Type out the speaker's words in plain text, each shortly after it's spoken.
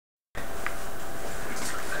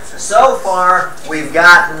So far, we've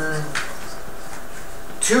gotten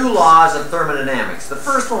two laws of thermodynamics. The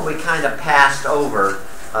first one we kind of passed over.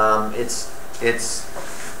 Well, it's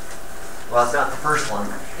not the first one.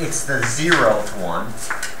 It's the 0th one.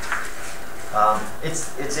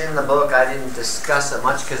 It's in the book. I didn't discuss it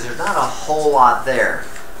much because there's not a whole lot there.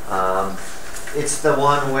 It's the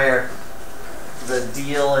one where the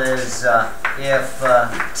deal is if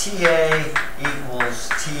TA equals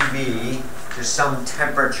TB, just some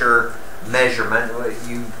temperature measurement,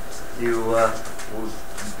 you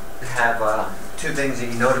have two things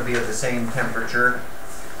that you know to be of the same temperature,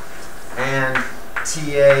 and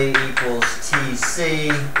TA equals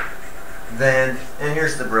TC, then, and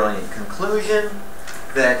here's the brilliant conclusion,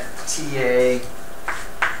 that TA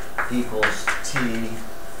equals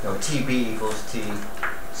TB equals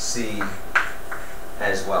TC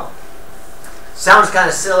as well. Sounds kind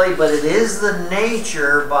of silly, but it is the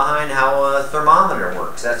nature behind how a thermometer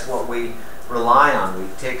works. That's what we rely on. We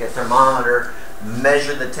take a thermometer,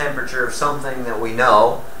 measure the temperature of something that we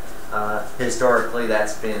know. Historically,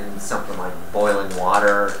 that's been something like boiling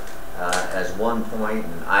water as one point,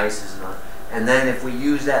 and ice is another. And then if we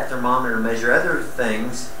use that thermometer to measure other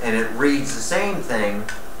things, and it reads the same thing,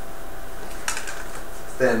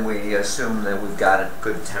 then we assume that we've got a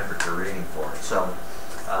good temperature reading for it. So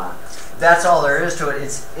that's all there is to it.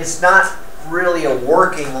 It's not really a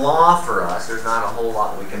working law for us. There's not a whole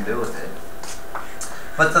lot we can do with it.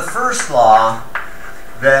 But the first law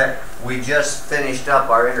that we just finished up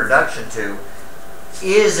our introduction to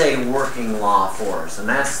is a working law for us, and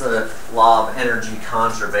that's the law of energy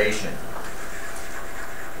conservation.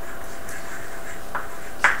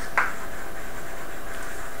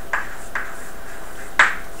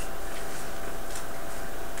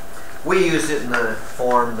 We use it in the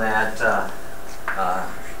form that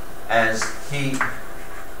as heat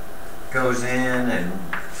goes in and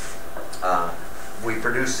we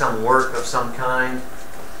produce some work of some kind,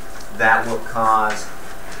 that will cause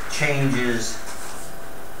changes,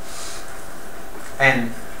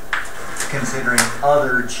 and considering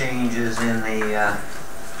other changes in the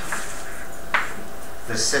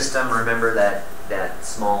system, remember that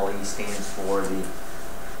small e stands for the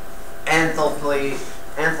enthalpy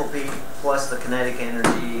plus the kinetic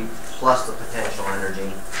energy plus the potential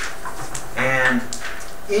energy. And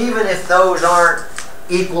even if those aren't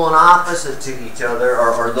equal and opposite to each other,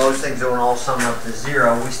 or those things don't all sum up to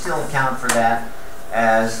 0, we still account for that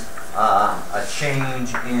as a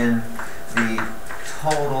change in the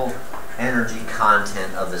total energy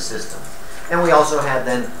content of the system. And we also had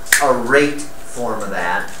then a rate form of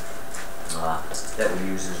that that we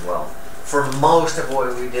use as well. For most of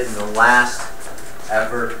what we did in the last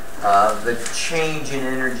effort, the change in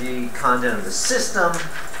energy content of the system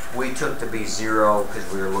we took to be 0 because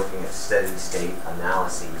we were looking at steady state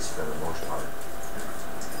analyses for the most part.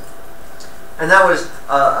 And that was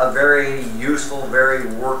a very useful, very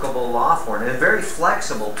workable law for it, and very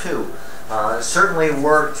flexible too. Certainly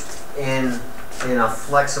worked in a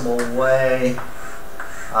flexible way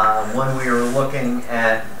when we were looking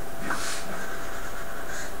at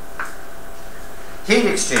heat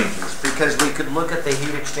exchangers, because we could look at the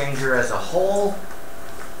heat exchanger as a whole,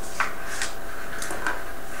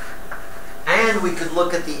 and we could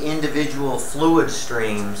look at the individual fluid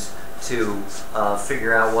streams to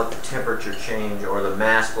figure out what the temperature change or the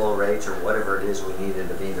mass flow rates or whatever it is we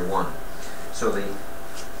needed of either one. So the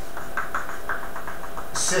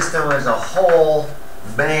system as a whole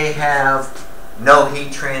may have no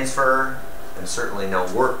heat transfer and certainly no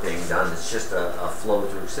work being done. It's just a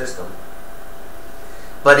flow-through system.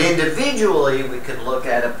 But individually, we could look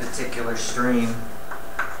at a particular stream,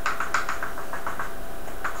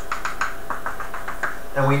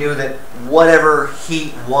 and we knew that whatever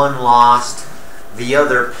heat one lost, the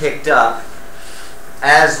other picked up,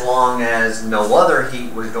 as long as no other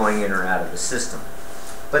heat was going in or out of the system.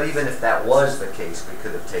 But even if that was the case, we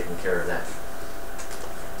could have taken care of that.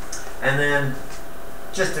 And then,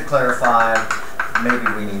 just to clarify, maybe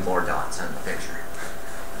we need more dots on the picture.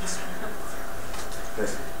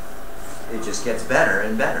 It just gets better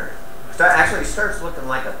and better. Actually, it starts looking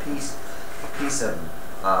like a piece of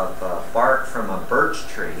bark from a birch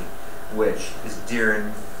tree, which is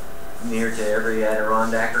near to every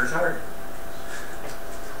Adirondacker's heart.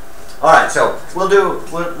 All right, so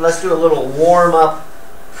let's do a little warm-up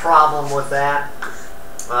problem with that,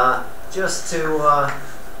 just to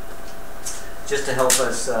help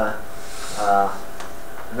us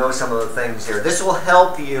know some of the things here. This will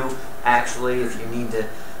help you actually if you need to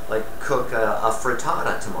cook a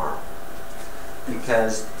frittata tomorrow,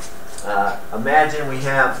 because imagine we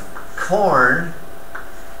have corn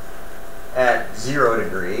at 0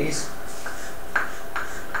 degrees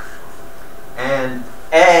and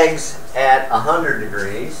eggs at 100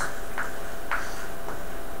 degrees.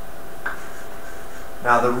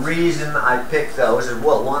 Now the reason I picked those is,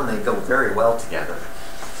 well, one, they go very well together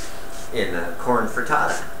in corn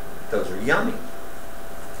frittata. Those are yummy.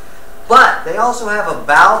 But they also have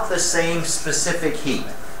about the same specific heat.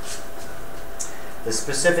 The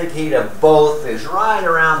specific heat of both is right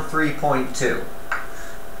around 3.2.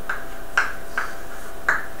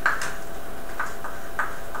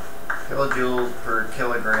 kilojoules per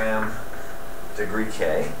kilogram degree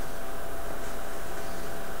K.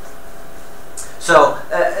 So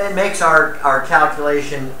it makes our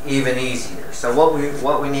calculation even easier. So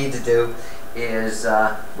what we need to do is,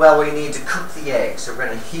 well, we need to cook the eggs. So we're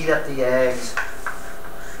going to heat up the eggs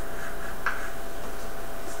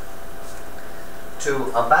to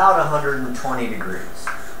about 120 degrees.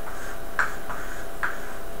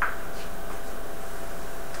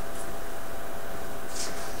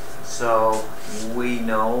 So we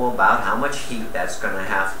know about how much heat that's going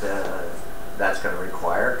to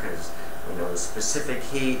require, because we know the specific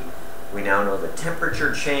heat. We now know the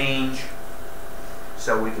temperature change,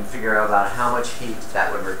 so we can figure out about how much heat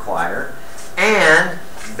that would require, and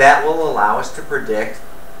that will allow us to predict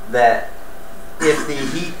that if the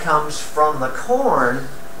heat comes from the corn,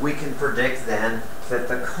 we can predict then that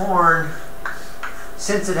the corn,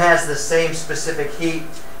 since it has the same specific heat,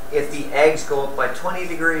 if the eggs go up by 20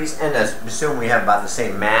 degrees, and assume we have about the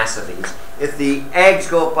same mass of these, if the eggs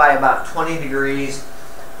go up by about 20 degrees,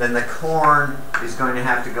 then the corn is going to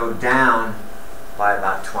have to go down by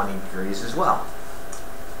about 20 degrees as well.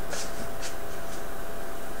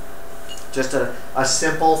 Just a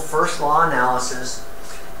simple first law analysis.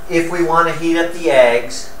 If we want to heat up the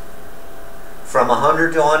eggs from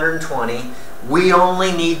 100 to 120, we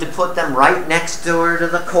only need to put them right next door to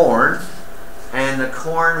the corn, and the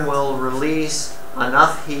corn will release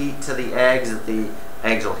enough heat to the eggs that the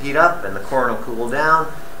eggs will heat up and the corn will cool down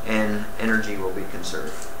and energy will be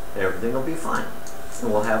conserved. Everything will be fine.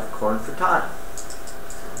 And we'll have corn frittata.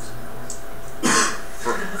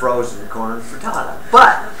 Frozen corn frittata.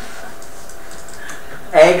 But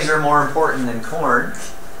eggs are more important than corn,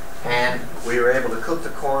 and we were able to cook the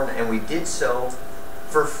corn, and we did so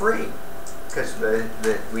for free because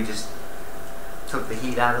we just took the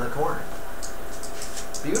heat out of the corn.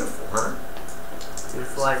 Beautiful, huh?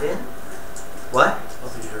 Beautiful idea. What?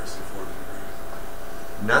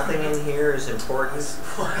 Nothing in here is important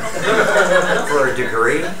for a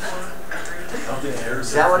degree.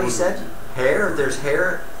 Is that what he said? Hair? There's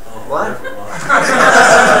hair? What?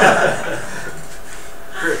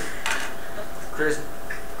 Chris,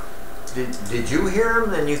 did you hear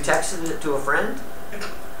him and you texted it to a friend?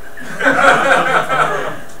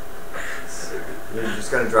 You're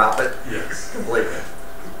just going to drop it? Yes. Completely.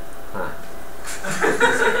 Huh.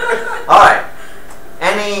 All right.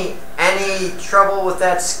 Any trouble with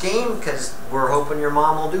that scheme? Because we're hoping your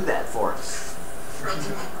mom will do that for us.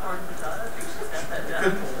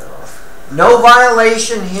 No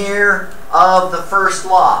violation here of the first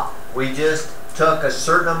law. We just took a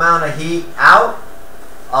certain amount of heat out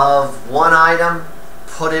of one item,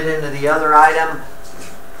 put it into the other item,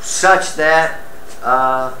 such that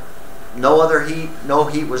no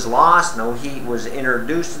heat was lost, no heat was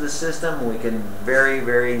introduced to the system. We can very,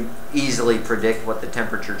 very easily predict what the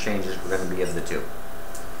temperature changes were going to be of the two.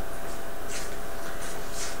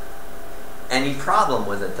 Any problem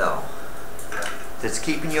with it though? That's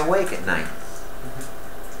keeping you awake at night?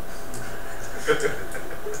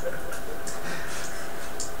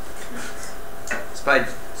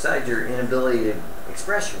 Besides your inability to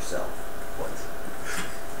express yourself.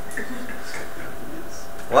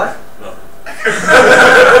 What? No.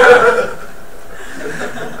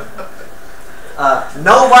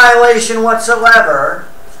 No violation whatsoever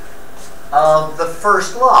of the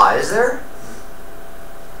first law, is there?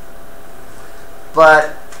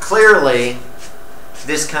 But clearly,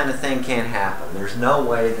 this kind of thing can't happen. There's no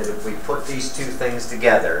way that if we put these two things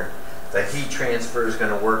together, the heat transfer is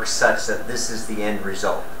going to work such that this is the end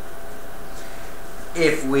result.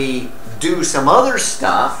 If we do some other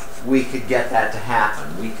stuff, we could get that to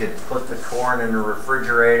happen. We could put the corn in a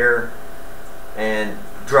refrigerator and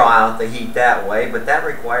draw out the heat that way, but that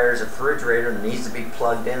requires a refrigerator that needs to be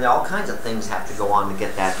plugged in. All kinds of things have to go on to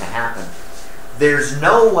get that to happen. There's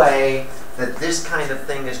no way that this kind of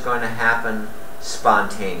thing is going to happen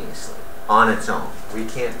spontaneously, on its own. We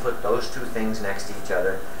can't put those two things next to each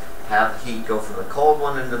other, have heat go from the cold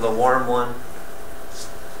one into the warm one,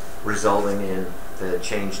 resulting in the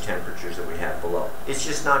changed temperatures that we have below. It's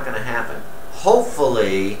just not going to happen.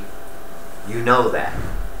 Hopefully, you know that.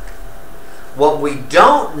 What we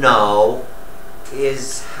don't know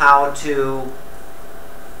is how to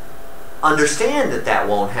understand that that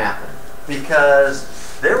won't happen,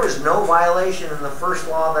 because there was no violation in the first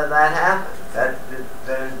law that happened. That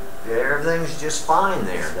everything's just fine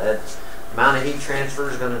there. That amount of heat transfer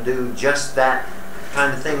is going to do just that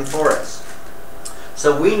kind of thing for us.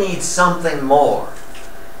 So we need something more,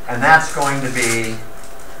 and that's going to be,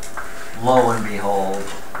 lo and behold,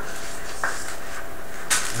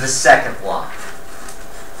 the second law.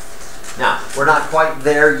 Now, we're not quite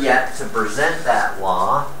there yet to present that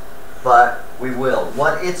law, but we will.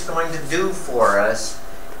 What it's going to do for us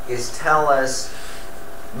is tell us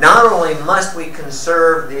not only must we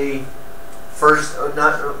conserve the first,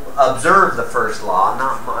 observe the first law,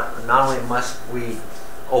 not only must we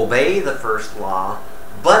obey the first law,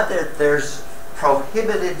 but that there's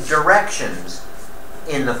prohibited directions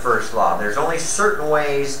in the first law. There's only certain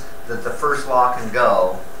ways that the first law can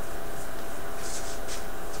go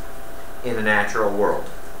in a natural world.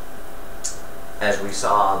 As we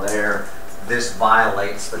saw there, this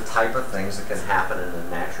violates the type of things that can happen in the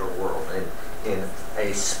natural world. In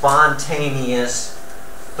a spontaneous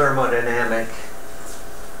thermodynamic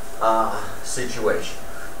situation.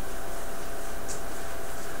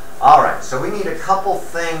 All right, so we need a couple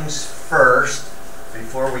things first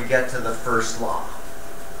before we get to the first law.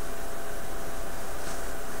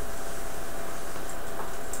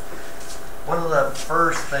 One of the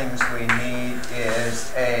first things we need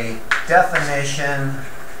is a definition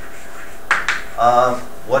of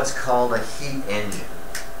what's called a heat engine.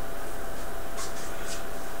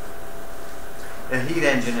 A heat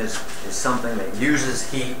engine is something that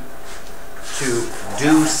uses heat to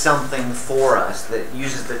do something for us, that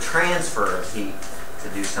uses the transfer of heat to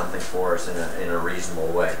do something for us in a reasonable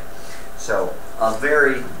way. So a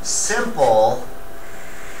very simple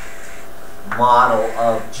model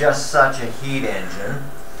of just such a heat engine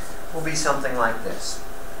will be something like this.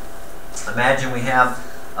 Imagine we have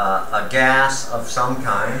a gas of some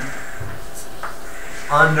kind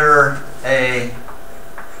under a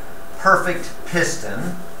perfect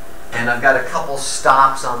piston, and I've got a couple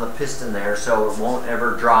stops on the piston there so it won't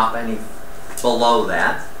ever drop any below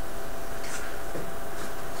that.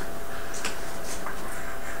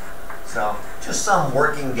 So just some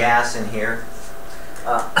working gas in here.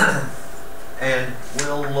 And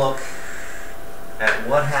we'll look at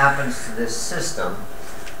what happens to this system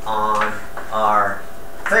on our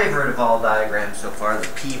favorite of all diagrams so far, the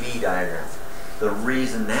PV diagram. The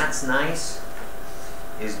reason that's nice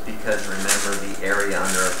is because, remember, the area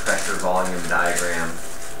under a pressure volume diagram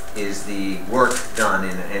is the work done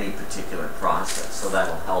in any particular process. So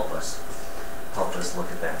that'll help us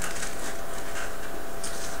look at that.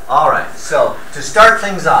 All right, so to start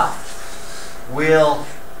things off, we'll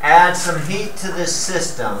add some heat to this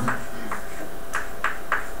system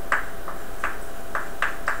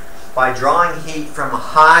by drawing heat from a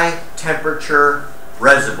high temperature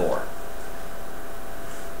reservoir.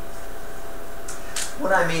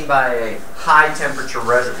 What I mean by a high temperature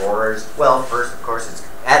reservoir is, well, first, of course, it's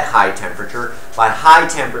at high temperature. By high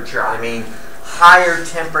temperature, I mean higher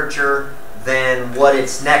temperature than what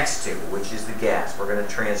it's next to, which is the gas. We're going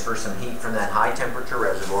to transfer some heat from that high temperature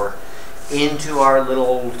reservoir into our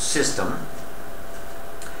little system.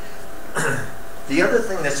 The other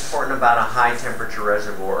thing that's important about a high temperature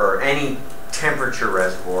reservoir, or any temperature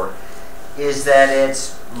reservoir, is that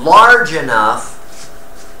it's large enough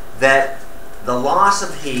that the loss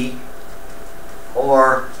of heat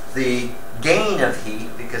or the gain of heat,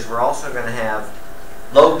 because we're also going to have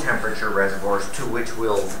low temperature reservoirs to which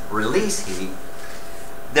we'll release heat,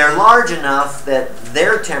 they're large enough that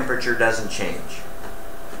their temperature doesn't change.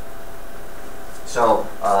 So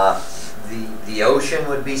the ocean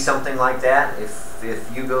would be something like that.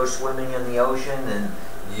 If you go swimming in the ocean and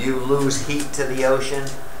you lose heat to the ocean,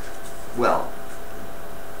 well,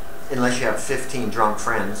 unless you have 15 drunk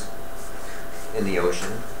friends in the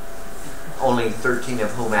ocean, only 13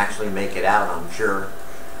 of whom actually make it out, I'm sure.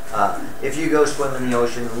 If you go swim in the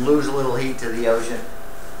ocean, lose a little heat to the ocean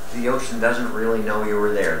doesn't really know you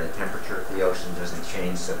were there. The temperature of the ocean doesn't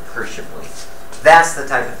change appreciably. That's the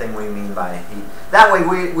type of thing we mean by heat. That way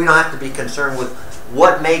we don't have to be concerned with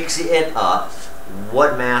what makes it up,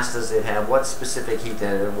 what mass does it have, what specific heat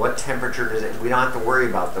does it, what temperature does it. We don't have to worry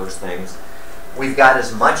about those things. We've got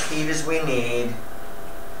as much heat as we need,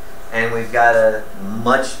 and we've got as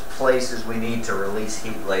much place as we need to release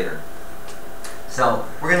heat later. So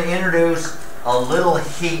we're going to introduce a little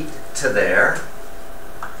heat to there.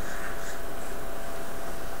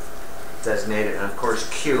 Designated, and of course,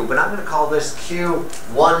 Q, but I'm going to call this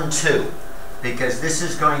Q12 because this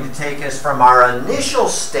is going to take us from our initial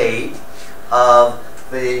state of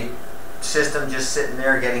the system just sitting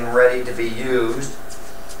there getting ready to be used.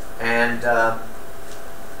 And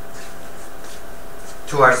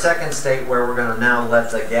to our second state, where we're going to now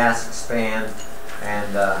let the gas expand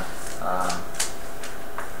and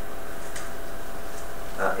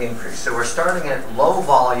increase. So we're starting at low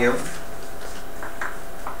volume.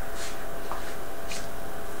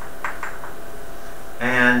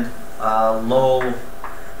 And low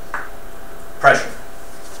pressure.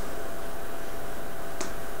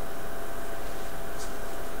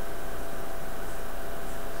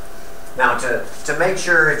 Now to make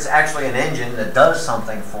sure it's actually an engine that does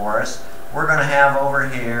something for us, we're going to have over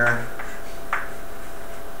here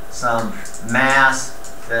some mass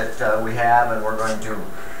that we have, and we're going to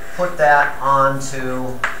put that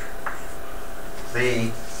onto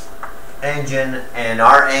the engine, and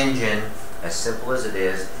our engine, as simple as it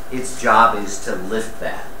is, its job is to lift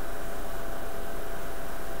that.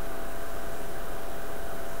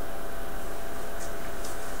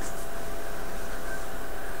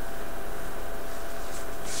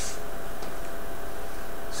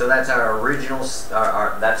 So that's our original,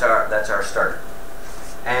 that's our start.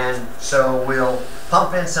 And so we'll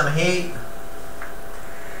pump in some heat.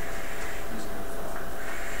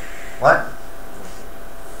 What?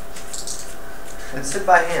 And sit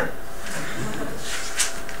by him.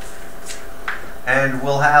 And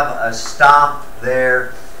we'll have a stop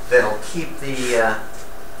there that'll keep the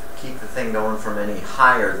thing going from any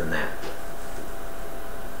higher than that.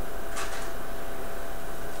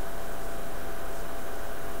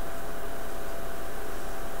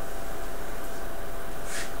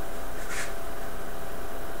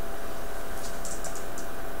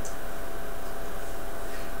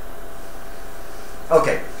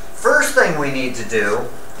 Okay, first thing we need to do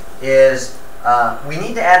is we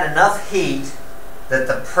need to add enough heat that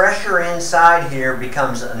the pressure inside here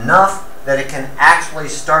becomes enough that it can actually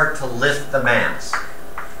start to lift the mass.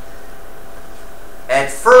 At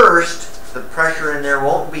first, the pressure in there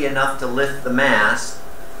won't be enough to lift the mass,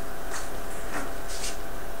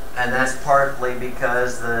 and that's partly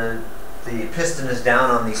because the piston is down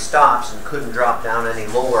on these stops and couldn't drop down any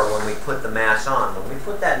lower when we put the mass on. When we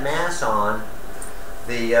put that mass on,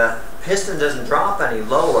 the piston doesn't drop any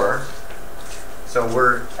lower, so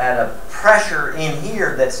we're at a pressure in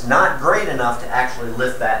here that's not great enough to actually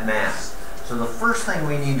lift that mass. So the first thing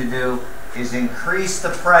we need to do is increase the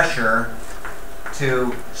pressure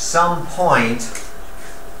to some point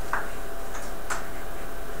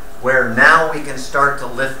where now we can start to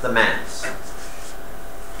lift the mass.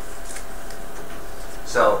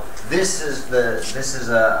 So the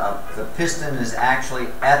piston is actually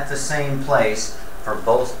at the same place for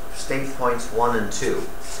both state points 1 and 2,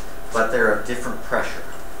 but they're of different pressure.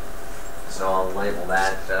 So I'll label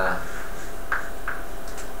that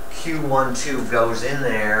Q12 goes in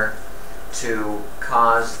there to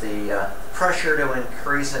cause the pressure to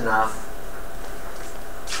increase enough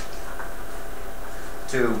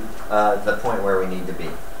to the point where we need to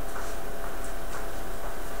be.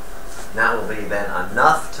 That will be then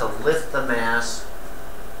enough to lift the mass.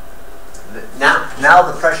 Now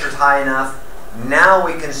the pressure's high enough. Now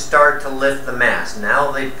we can start to lift the mass.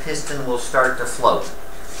 Now the piston will start to float.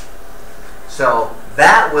 So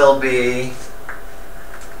that will be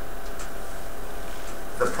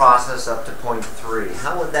the process up to point 3.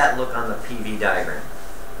 How would that look on the PV diagram?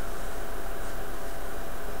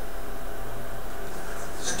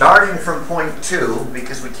 Starting from point 2,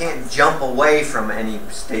 because we can't jump away from any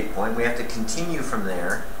state point, we have to continue from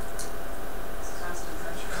there.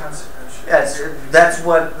 Yes, that's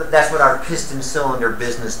what our piston cylinder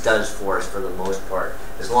business does for us for the most part.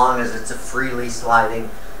 As long as it's a freely sliding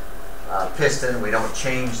piston, we don't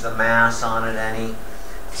change the mass on it any,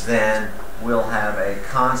 then we'll have a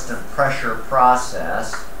constant pressure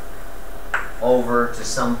process over to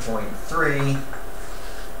some point 3.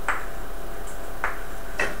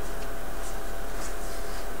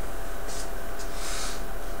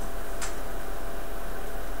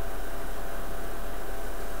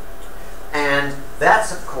 And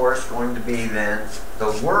that's, of course, going to be then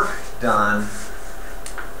the work done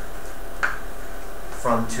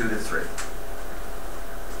from 2 to 3.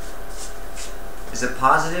 Is it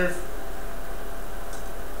positive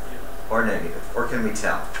or negative? Or can we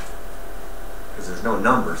tell? Because there's no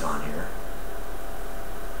numbers on here.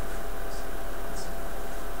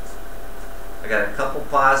 I got a couple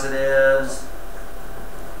positives.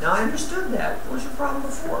 Now I understood that. What was your problem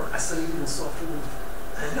before? I said even softer than...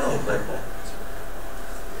 I know, but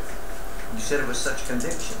you said it was such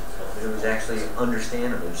conviction. It was actually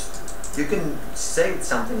understandable. You can say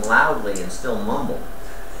something loudly and still mumble.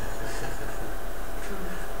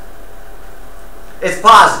 It's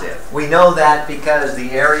positive. We know that because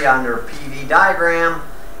the area under a PV diagram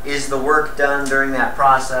is the work done during that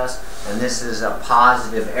process, and this is a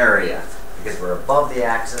positive area because we're above the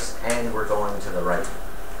axis and we're going to the right.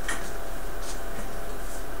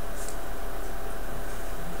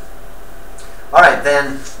 All right,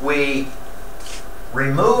 then we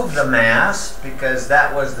remove the mass because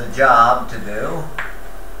that was the job to do.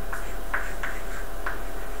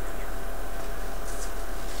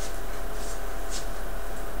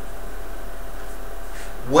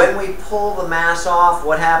 When we pull the mass off,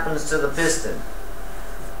 what happens to the piston?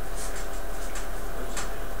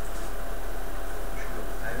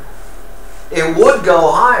 It would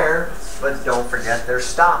go higher, but don't forget there's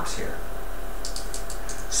stops here.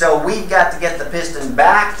 So we've got to get the piston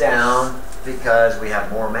back down because we have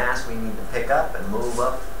more mass we need to pick up and move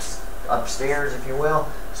upstairs, if you will.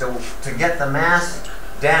 So to get the mass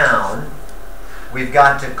down, we've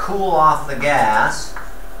got to cool off the gas.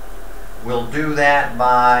 We'll do that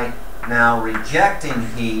by now rejecting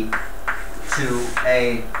heat to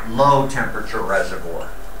a low temperature reservoir.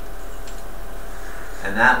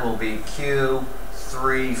 And that will be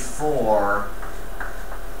Q34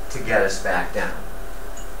 to get us back down.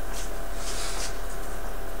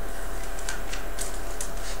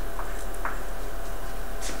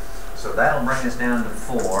 So that'll bring us down to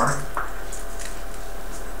 4.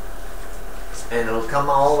 And it'll come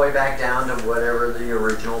all the way back down to whatever the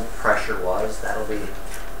original pressure was. That'll be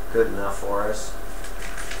good enough for us.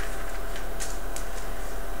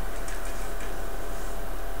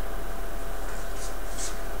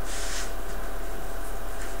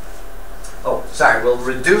 Oh, sorry, we'll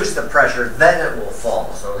reduce the pressure, then it will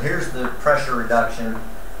fall. So here's the pressure reduction,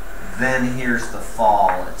 then here's the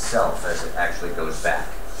fall itself as it actually goes back.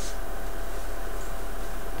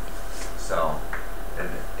 So it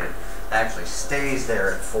actually stays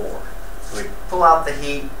there at 4. So we pull out the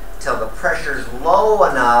heat till the pressure's low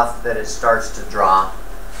enough that it starts to drop.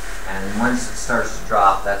 And once it starts to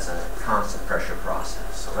drop, that's a constant pressure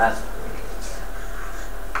process. So that's what we need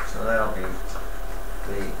there. So that'll be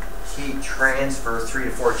the heat transfer 3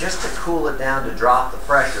 to 4, just to cool it down to drop the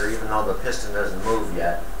pressure, even though the piston doesn't move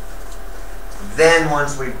yet. Then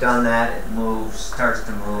once we've done that, it moves, starts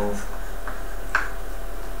to move.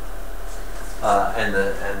 And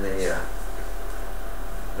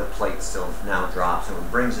the plate still now drops, and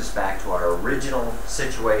it brings us back to our original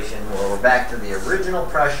situation where we're back to the original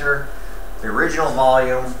pressure, the original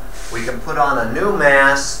volume. We can put on a new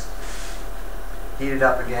mass, heat it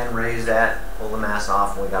up again, raise that, pull the mass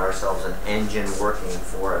off, and we got ourselves an engine working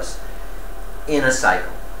for us in a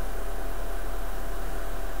cycle.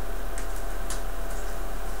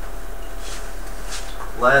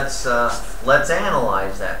 Let's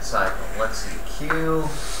analyze that cycle. Let's see, Q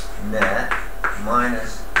net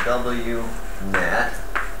minus W net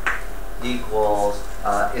equals,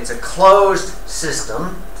 it's a closed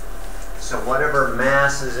system, so whatever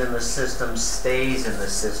mass is in the system stays in the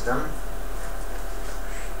system.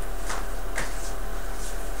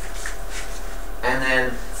 And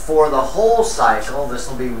then for the whole cycle, this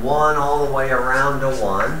will be 1 all the way around to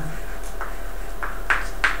 1.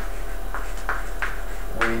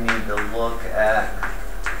 We need to look at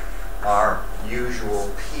our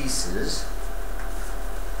usual pieces.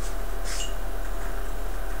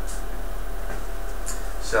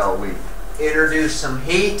 So we introduce some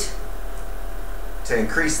heat to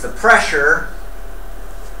increase the pressure.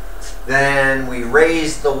 Then we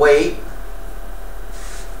raised the weight.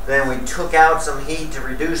 Then we took out some heat to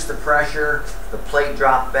reduce the pressure. The plate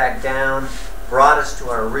dropped back down, brought us to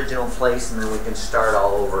our original place, and then we can start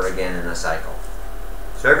all over again in a cycle.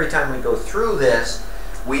 So every time we go through this,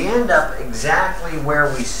 we end up exactly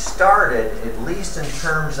where we started, at least in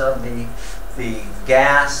terms of the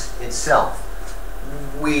gas itself.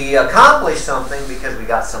 We accomplished something because we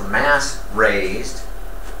got some mass raised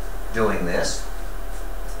doing this,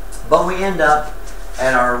 but we end up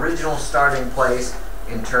at our original starting place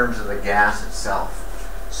in terms of the gas itself.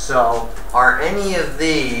 So are any of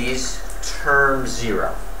these term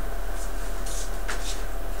 0?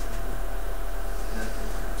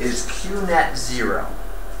 Is Q net 0?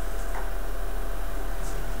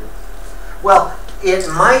 Well, it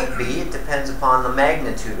might be. It depends upon the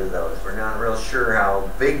magnitude of those. We're not real sure how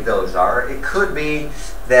big those are. It could be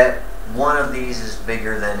that one of these is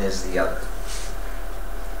bigger than is the other.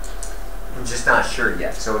 I'm just not sure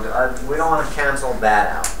yet. So we don't want to cancel that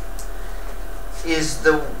out. Is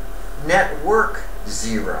the net work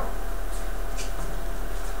 0?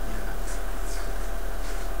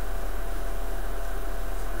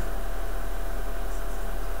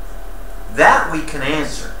 That we can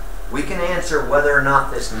answer. We can answer whether or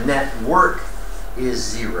not this net work is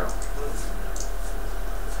 0.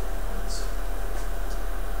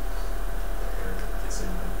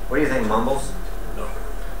 What do you think, Mumbles?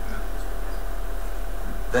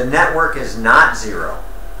 The network is not 0.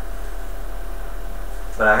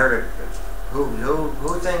 But I heard it.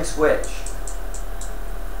 Who thinks which?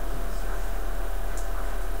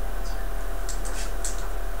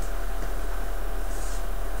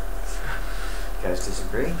 You guys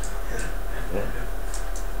disagree? Yeah.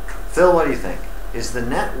 Phil, what do you think? Is the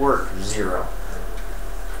network 0?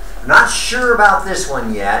 Not sure about this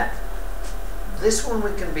one yet. This one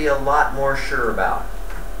we can be a lot more sure about.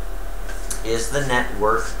 Is the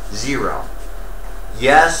network 0?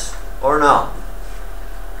 Yes or no?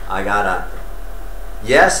 I got a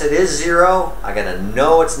yes, it is 0. I got a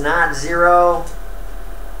no, it's not 0.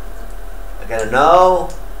 I got a no.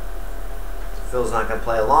 Phil's not going to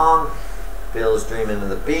play along. Bill's dreaming of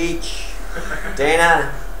the beach.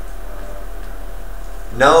 Dana?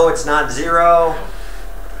 No, it's not 0.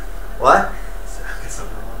 What?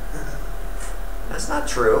 That's not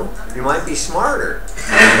true. You might be smarter.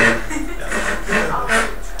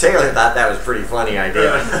 Taylor thought that was a pretty funny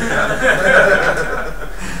idea.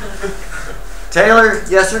 Taylor,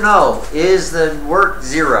 yes or no? Is the work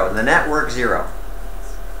 0? The network 0?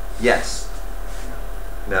 Yes.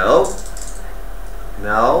 No?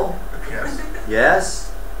 No? Yes.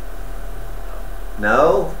 Yes?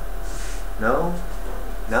 No? No?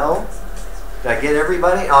 No? Did I get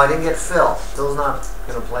everybody? Oh, I didn't get Phil. Phil's not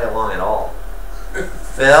going to play along at all.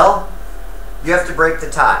 Phil, you have to break the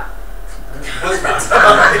tie.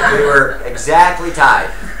 We were exactly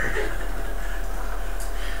tied.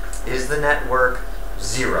 Is the network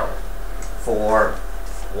 0 for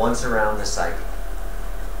once around the cycle?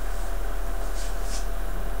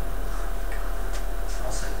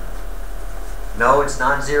 I'll say No, it's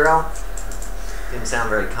not 0? Didn't sound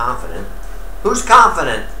very confident. Who's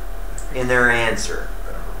confident in their answer?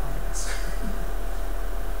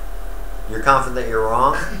 You're confident that you're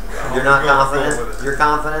wrong? You're not confident? You're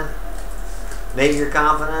confident? Nate, you're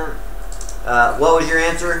confident? What was your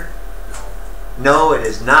answer? No, it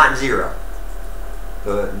is not 0.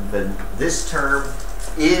 This term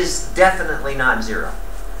is definitely not 0.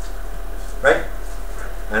 Right?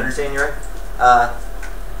 I understand you're right?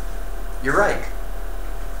 You're right.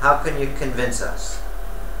 How can you convince us?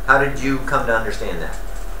 How did you come to understand that?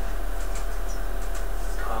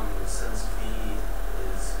 Since V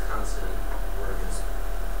is constant, work is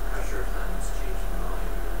pressure times change in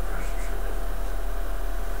volume, and the pressure should be.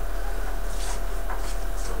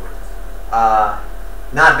 So work.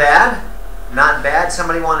 Not bad. Not bad.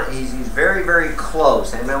 Somebody want? He's very, very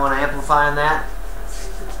close. Anybody want to amplify on that?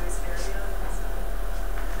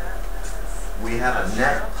 We have a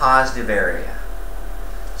net positive area.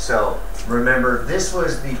 So remember, this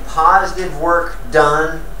was the positive work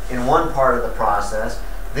done in one part of the process.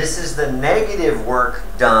 This is the negative work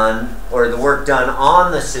done, or the work done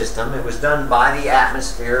on the system. It was done by the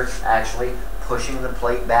atmosphere, actually pushing the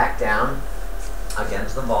plate back down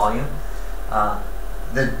against the volume.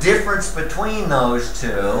 The difference between those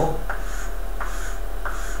two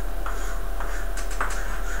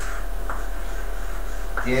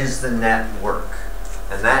is the net work.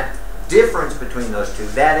 And that difference between those two,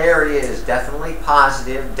 that area is definitely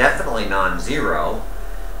positive, definitely non-zero.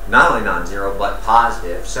 Not only non-zero, but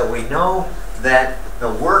positive. So we know that the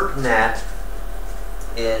work net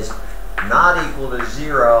is not equal to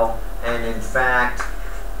 0, and in fact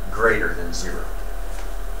greater than 0.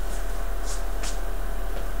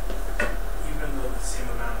 even though the same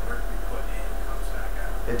amount of work we put in comes back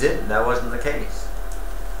out. It didn't. That wasn't the case.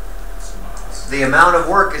 The amount of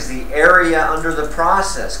work is the area under the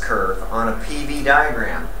process curve on a PV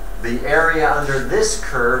diagram. The area under this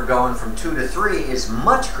curve going from 2 to 3 is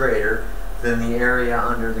much greater than the area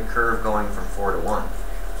under the curve going from 4 to 1.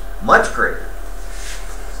 Much greater.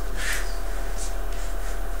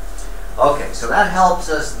 Okay, so that helps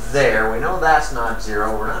us there. We know that's not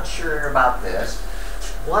 0. We're not sure about this.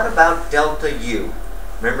 What about delta U?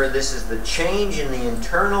 Remember, this is the change in the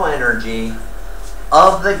internal energy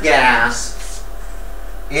of the gas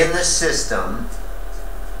in the system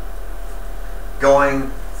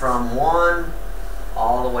going from 1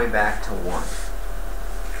 all the way back to 1.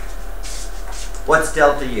 What's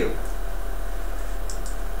delta U?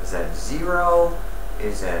 Is that 0?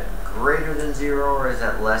 Is that greater than 0? Or is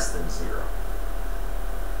that less than 0?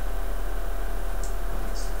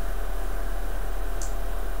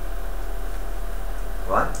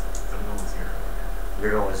 What? I'm going 0.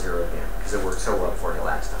 You're going with 0 again because it worked so well for you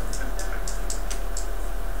last time.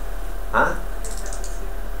 Huh?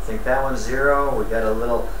 Think that one's 0? We got a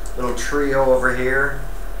little trio over here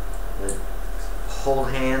that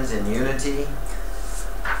hold hands in unity.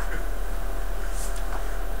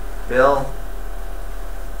 Bill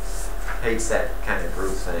hates that kind of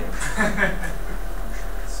group thing.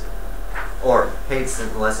 Or hates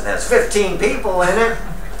it unless it has 15 people in it.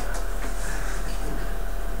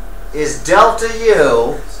 Is delta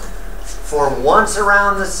U for once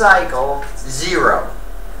around the cycle 0?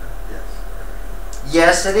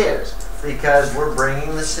 Yes, it is, because we're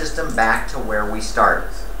bringing the system back to where we started.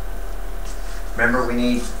 Remember, we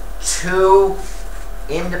need 2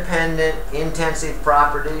 independent intensive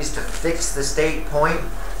properties to fix the state point.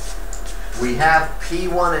 We have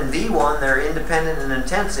P1 and V1, they're independent and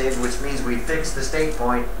intensive, which means we fix the state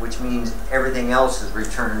point, which means everything else is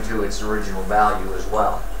returned to its original value as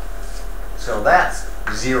well. So that's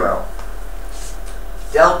 0.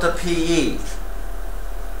 Delta PE.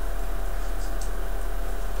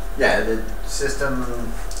 Yeah, the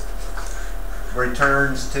system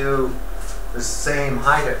returns to the same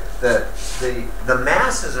height. The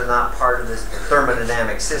masses are not part of this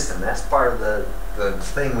thermodynamic system. That's part of the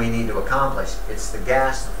thing we need to accomplish. It's the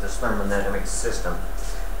gas of this thermodynamic system,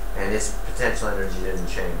 and its potential energy didn't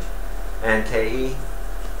change. And KE,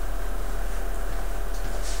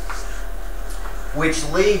 which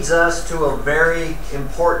leads us to a very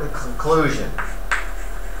important conclusion.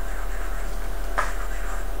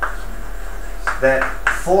 That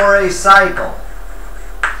for a cycle,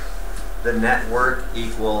 the net work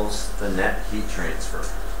equals the net heat transfer.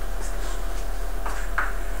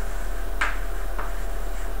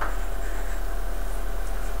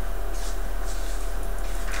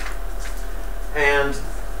 And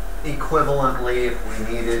equivalently, if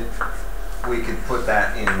we needed, we could put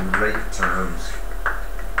that in rate terms.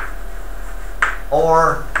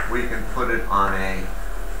 Or we could put it on a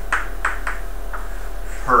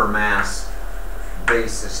per mass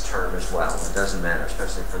basis term as well. It doesn't matter,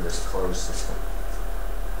 especially for this closed system.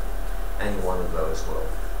 Any one of those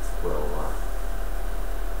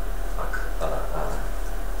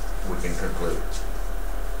we can conclude.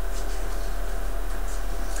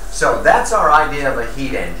 So that's our idea of a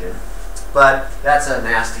heat engine, but that's a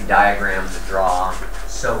nasty diagram to draw.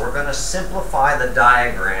 So we're going to simplify the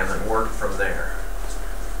diagram and work from there.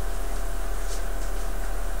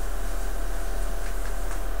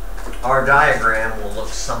 Our diagram will look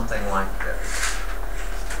something like this.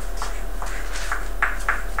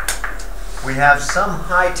 We have some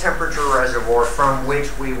high temperature reservoir from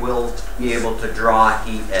which we will be able to draw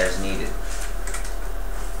heat as needed.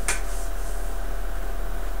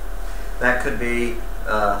 That could be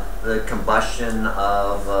the combustion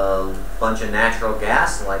of a bunch of natural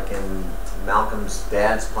gas, like in Malcolm's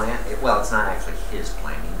dad's plant. Well, it's not actually his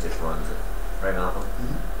plant, he just runs it. Right, Malcolm?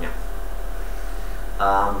 Mm-hmm. Yeah.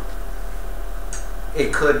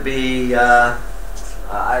 It could be,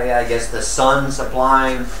 I guess, the sun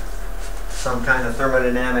supplying some kind of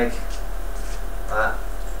thermodynamic,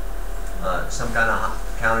 some kind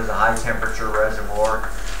of count as a high temperature reservoir.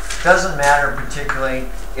 Doesn't matter particularly.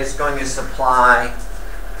 It's going to supply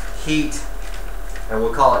heat, and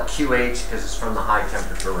we'll call it QH because it's from the high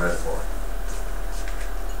temperature reservoir.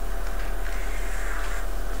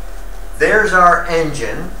 There's our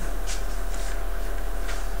engine.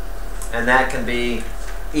 And that can be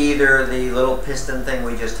either the little piston thing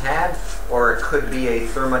we just had, or it could be a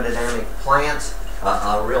thermodynamic plant,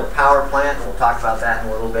 a real power plant, and we'll talk about that in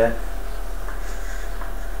a little bit.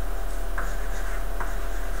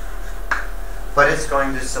 But it's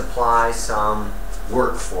going to supply some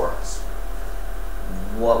work for us.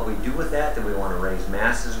 What we do with that, do we want to raise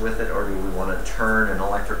masses with it, or do we want to turn an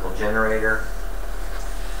electrical generator?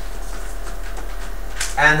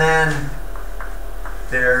 And then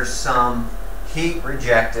there's some heat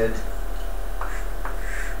rejected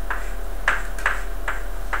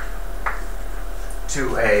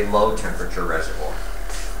to a low temperature reservoir.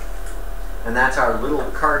 And that's our little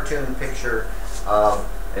cartoon picture of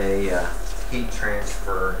a heat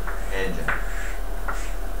transfer engine.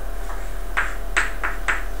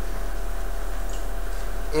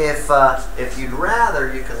 If you'd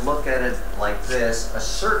rather, you can look at it like this. A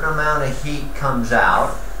certain amount of heat comes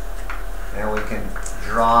out, and we can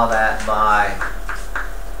draw that by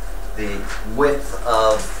the width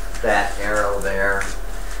of that arrow there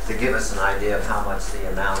to give us an idea of how much the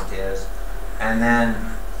amount is. And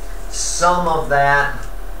then some of that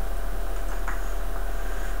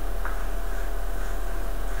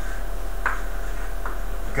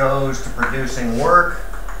goes to producing work,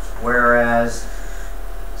 whereas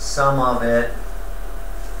some of it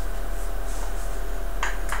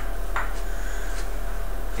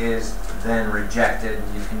is then rejected,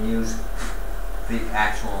 and you can use the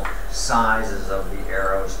actual sizes of the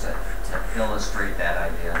arrows to illustrate that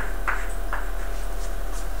idea.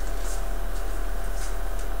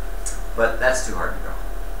 But that's too hard to draw.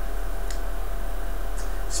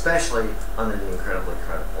 Especially under the incredibly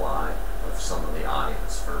critical eye of some of the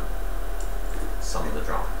audience for some of the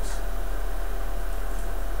drawings.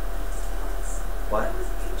 What? That was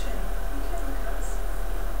AJ. You can't look at us.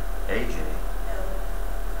 AJ?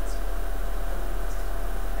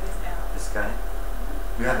 I guess Al. This guy?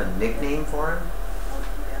 You have a nickname for him? Oh,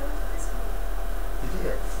 yeah, I went to high school. You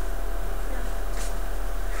did. Yeah.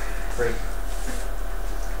 Great.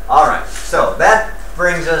 All right, so that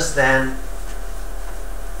brings us then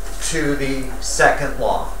to the second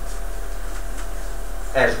law,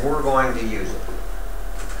 as we're going to use it.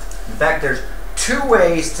 In fact, there's two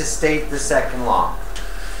ways to state the second law.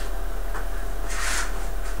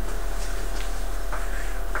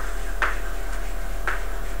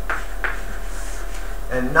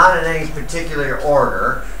 And not in any particular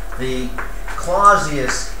order. The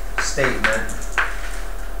Clausius statement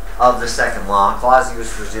of the second law.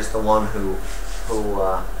 Clausius was just the one who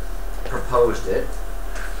proposed it.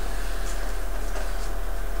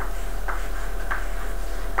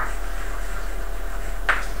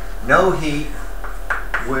 No heat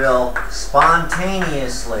will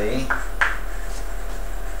spontaneously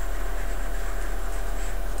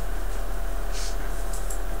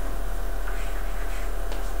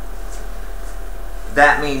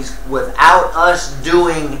that means without us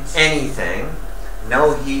doing anything,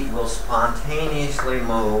 no heat will spontaneously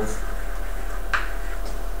move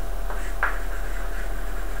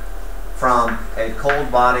from a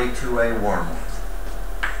cold body to a warm one.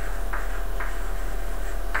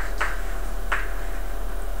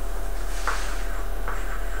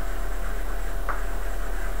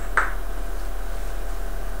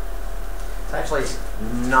 It's actually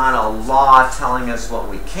not a law telling us what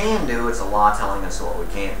we can do, it's a law telling us what we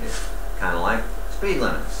can't do. Kind of like speed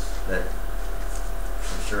limits that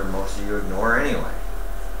I'm sure most of you ignore anyway.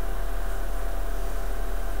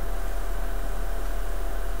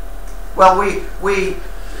 Well, we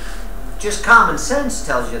just common sense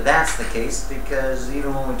tells you that's the case, because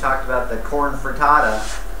even when we talked about the corn frittata,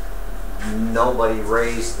 nobody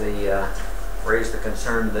raised the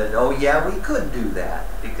concern that, oh yeah, we could do that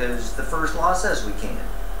because the first law says we can.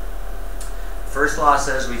 First law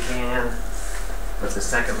says we can, but the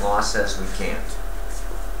second law says we can't.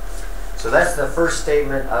 So that's the first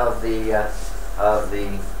statement of the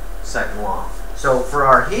second law. So for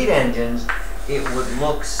our heat engines, it would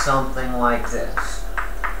look something like this.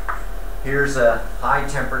 Here's a high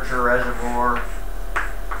temperature reservoir,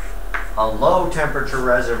 a low temperature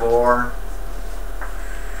reservoir.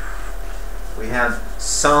 We have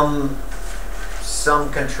some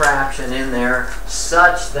contraption in there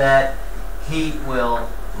such that heat will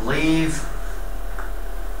leave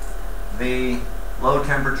the low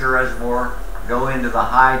temperature reservoir, go into the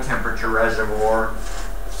high temperature reservoir,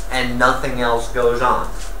 and nothing else goes on.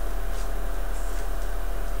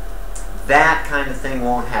 That kind of thing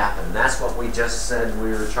won't happen. That's what we just said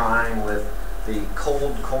we were trying with the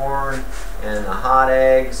cold corn and the hot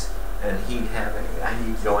eggs, and heat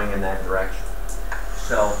going in that direction.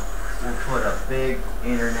 So we'll put a big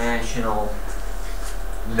international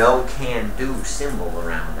no can do symbol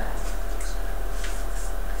around that.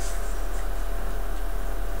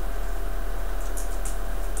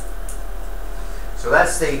 So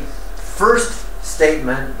that's the first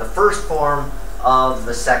statement, the first form of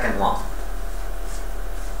the second law.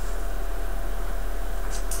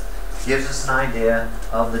 Gives us an idea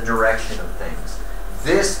of the direction of things.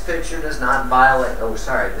 This picture does not violate, oh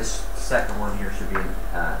sorry, this second one here should be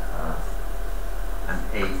an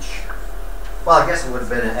H. Well, I guess it would have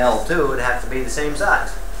been an L too. It would have to be the same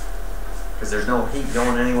size, because there's no heat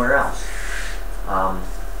going anywhere else.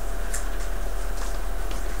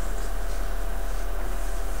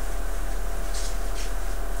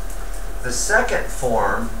 The second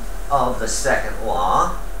form of the second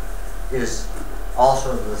law is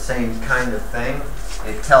also the same kind of thing.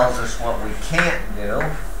 It tells us what we can't do.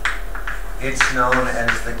 It's known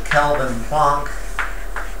as the Kelvin-Planck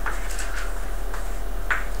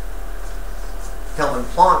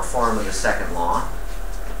form of the second law.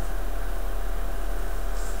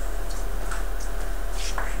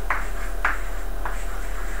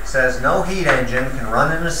 It says no heat engine can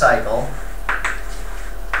run in a cycle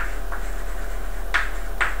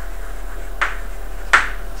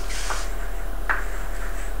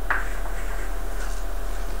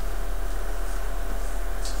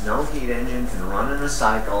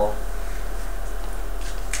cycle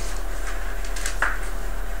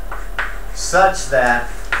such that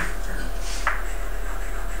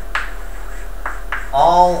all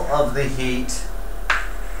all of the heat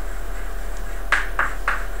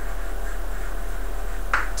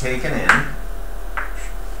taken in,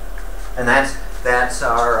 and that's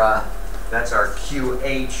our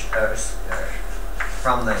QH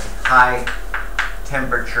from the high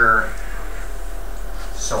temperature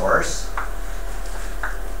source.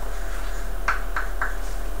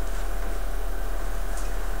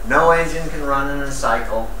 No engine can run in a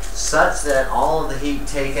cycle such that all of the heat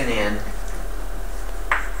taken in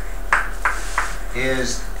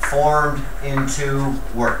is formed into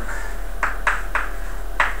work.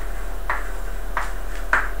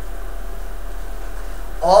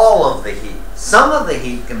 All of the heat. Some of the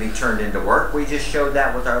heat can be turned into work. We just showed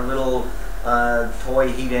that with our little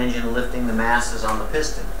toy heat engine lifting the masses on the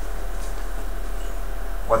piston.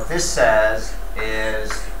 What this says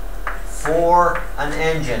is for an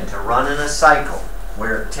engine to run in a cycle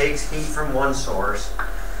where it takes heat from one source,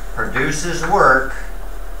 produces work,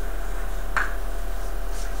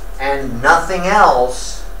 and nothing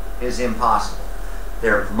else is impossible.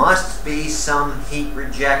 There must be some heat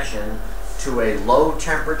rejection to a low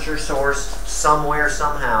temperature source somewhere,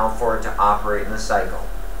 somehow, for it to operate in a cycle.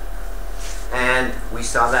 And we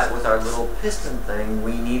saw that with our little piston thing.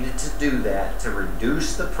 We needed to do that to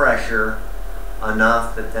reduce the pressure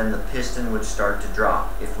enough that then the piston would start to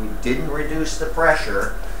drop. If we didn't reduce the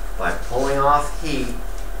pressure by pulling off heat,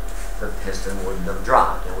 the piston wouldn't have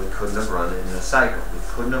dropped, and we couldn't have run it in a cycle. We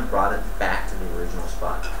couldn't have brought it back to the original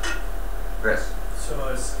spot. Chris? So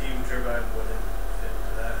a steam turbine wouldn't fit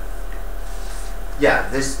into that? Yeah,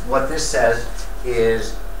 what this says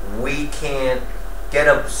is we can't get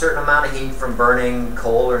a certain amount of heat from burning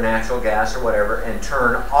coal or natural gas or whatever and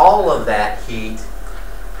turn all of that heat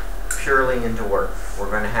purely into work. We're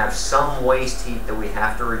going to have some waste heat that we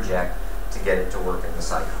have to reject to get it to work in the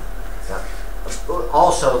cycle. Yeah.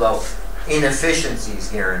 Also, though, inefficiencies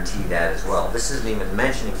guarantee that as well. This isn't even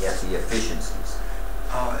mentioning yet the efficiencies.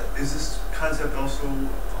 Is this concept also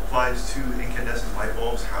applies to incandescent light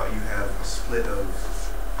bulbs, how you have a split of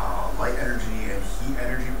light energy and heat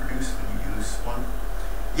energy produced when you use one?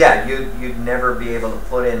 Yeah, you'd never be able to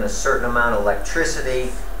put in a certain amount of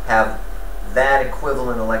electricity, have that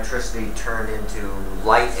equivalent electricity turned into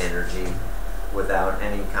light energy without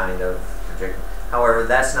any kind of projection. However,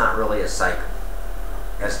 that's not really a cycle.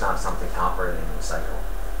 That's not something operating in a cycle.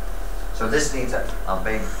 So this needs a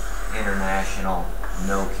big international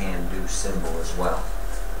no-can-do symbol as well.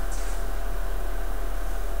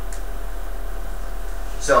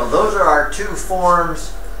 So those are our two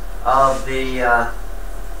forms of the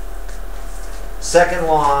second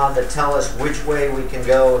law that tell us which way we can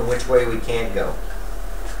go and which way we can't go.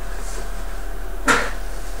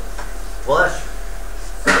 Bless.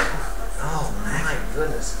 Oh my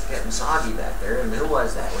goodness, it's getting soggy back there. And who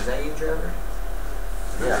was that? Was that you, Trevor?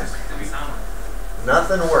 Yeah.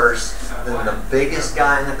 Nothing worse than the biggest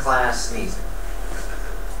guy in the class sneezing.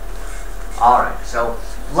 All right, so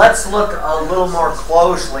let's look a little more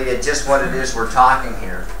closely at just what it is we're talking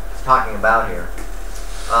about here.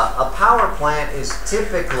 A power plant is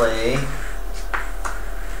typically,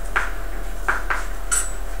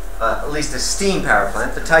 at least a steam power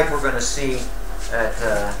plant, the type we're going to see up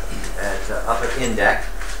at Index,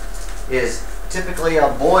 is typically a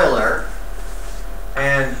boiler,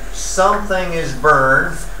 and something is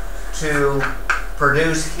burned to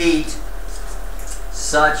produce heat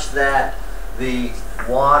such that the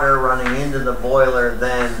water running into the boiler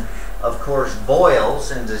then, of course,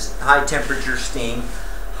 boils into high temperature steam.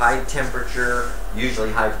 High temperature,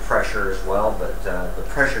 usually high pressure as well, but the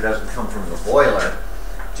pressure doesn't come from the boiler,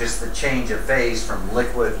 just the change of phase from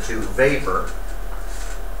liquid to vapor.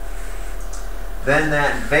 Then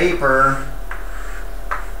that vapor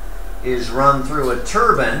is run through a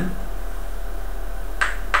turbine,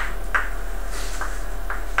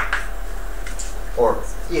 or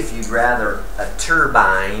if you'd rather, a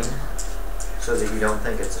turbine, so that you don't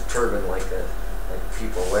think it's a turban like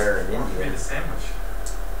people wear in India. Made a sandwich.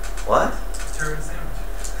 What? A turban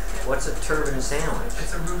sandwich. What's a turban sandwich?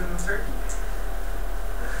 It's a Reuben with turkey.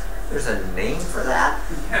 There's a name for that?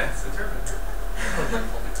 Yeah, it's a turban.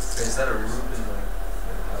 Is that a Reuben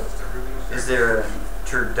It's a Reuben with turkey. Is there a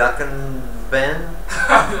turducken ben?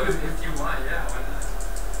 If you want, yeah, why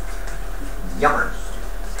not? Yummer.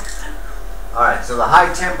 Alright, so the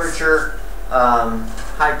high temperature,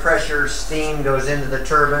 high pressure steam goes into the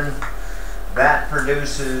turbine. That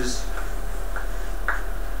produces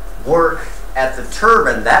work at the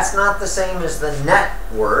turbine. That's not the same as the net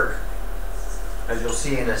work, as you'll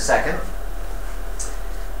see in a second.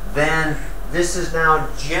 Then this is now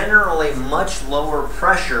generally much lower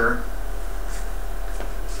pressure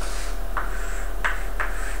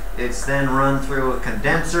It's then run through a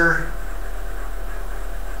condenser.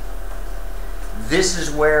 This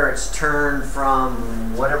is where it's turned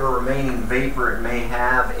from whatever remaining vapor it may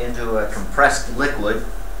have into a compressed liquid.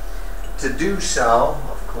 To do so,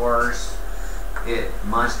 of course, it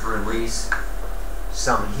must release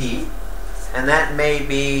some heat, and that may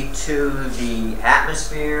be to the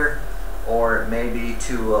atmosphere, or it may be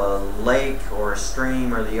to a lake or a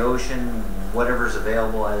stream or the ocean, whatever's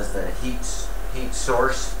available as the heat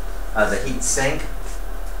source, the heat sink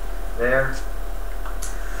there.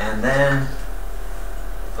 And then,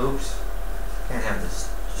 oops, can't have this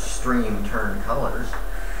stream turn colors.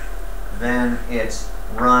 Then it's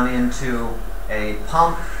run into a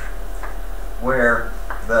pump where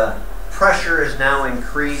the pressure is now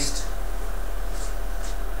increased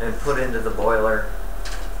and put into the boiler,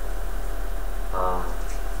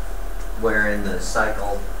 wherein the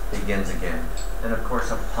cycle begins again. And of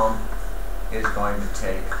course a pump is going to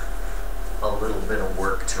take a little bit of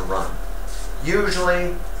work to run.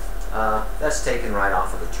 Usually that's taken right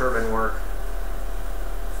off of the turbine work,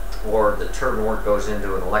 or the turbine work goes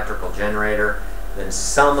into an electrical generator, then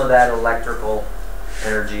some of that electrical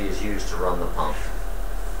energy is used to run the pump.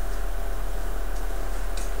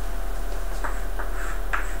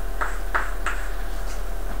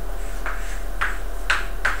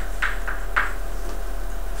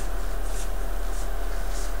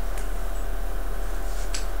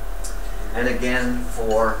 And again,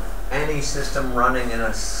 for any system running in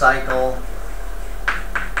a cycle,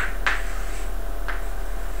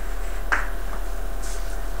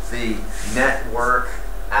 the net work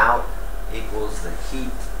out equals the heat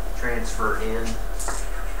transfer in.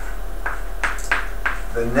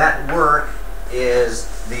 The net work is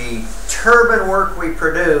the turbine work we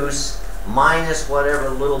produce minus whatever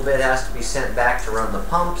little bit has to be sent back to run the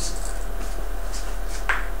pumps,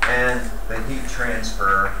 and the heat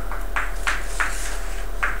transfer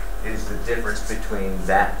is the difference between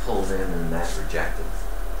that pulled in and that rejected.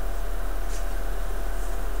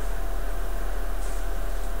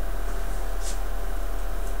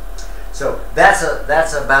 So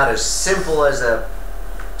that's about as simple as a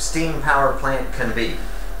steam power plant can be.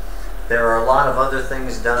 There are a lot of other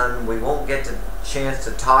things done. We won't get a chance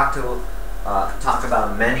to talk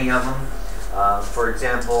about many of them. For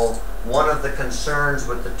example, one of the concerns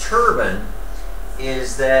with the turbine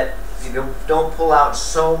is that you don't pull out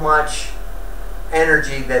so much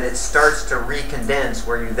energy that it starts to recondense,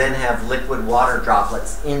 where you then have liquid water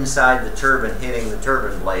droplets inside the turbine hitting the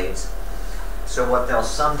turbine blades. So what they'll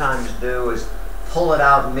sometimes do is pull it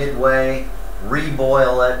out midway,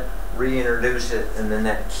 reboil it, reintroduce it, and then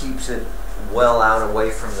that keeps it well out away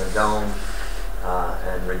from the dome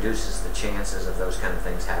and reduces the chances of those kind of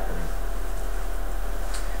things happening.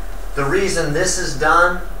 The reason this is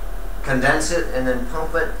done, condense it and then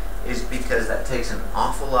pump it, is because that takes an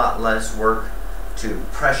awful lot less work to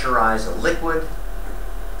pressurize a liquid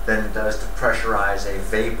than it does to pressurize a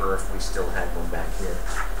vapor if we still had one back here.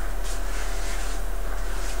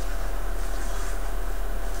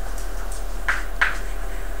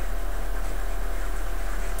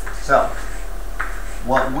 So,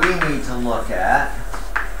 what we need to look at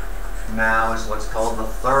now is what's called the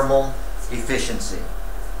thermal efficiency.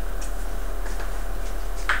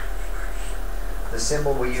 The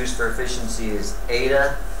symbol we use for efficiency is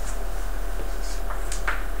eta.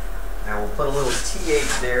 And we'll put a little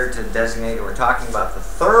TH there to designate that we're talking about the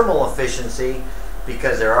thermal efficiency,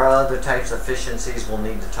 because there are other types of efficiencies we'll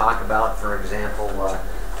need to talk about. For example,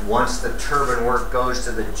 once the turbine work goes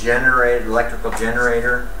to the electrical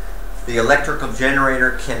generator, the electrical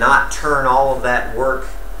generator cannot turn all of that work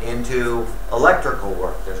into electrical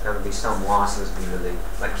work. There's going to be some losses due to the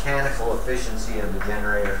mechanical efficiency of the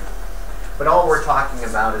generator. But all we're talking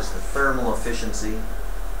about is the thermal efficiency.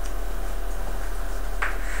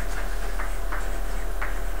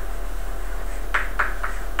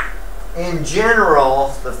 In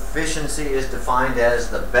general, the efficiency is defined as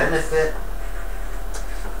the benefit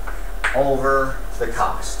over the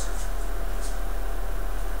cost.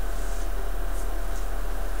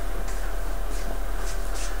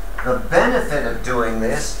 The benefit of doing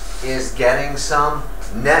this is getting some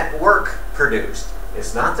net work produced.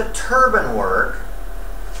 It's not the turbine work,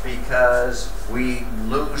 because we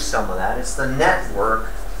lose some of that. It's the net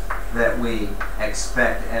work that we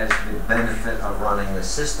expect as the benefit of running the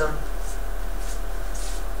system.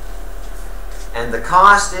 And the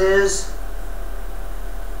cost is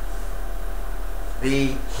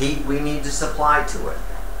the heat we need to supply to it,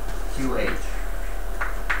 QH.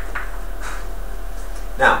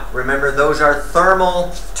 Now, remember, those are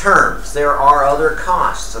thermal terms. There are other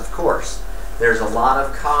costs, of course. There's a lot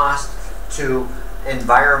of cost to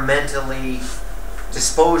environmentally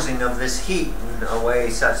disposing of this heat in a way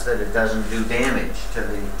such that it doesn't do damage to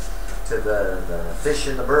the fish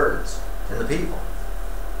and the birds and the people,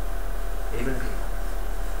 even people.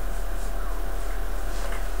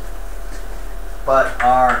 But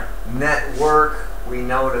our net work we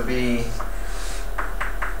know to be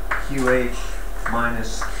QH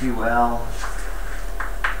minus QL,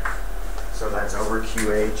 so that's over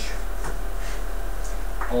QH,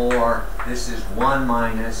 or this is 1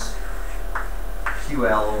 minus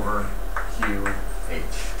QL over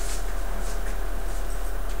QH.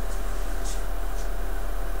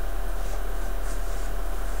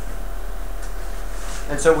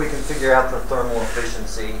 And so we can figure out the thermal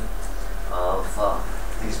efficiency of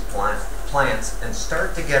these plants and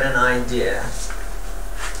start to get an idea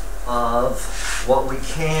of what we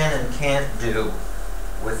can and can't do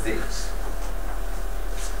with these.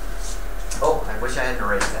 Oh, I wish I hadn't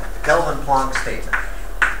erased that. The Kelvin-Planck statement.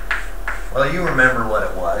 Well, you remember what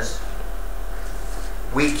it was.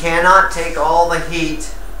 We cannot take all the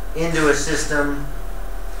heat into a system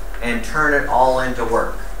and turn it all into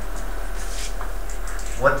work.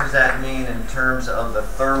 What does that mean in terms of the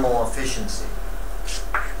thermal efficiency?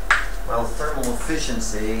 Well, thermal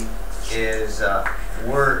efficiency is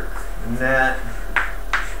work net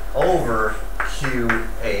over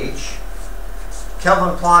QH.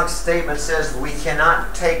 Kelvin-Planck's statement says we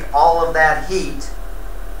cannot take all of that heat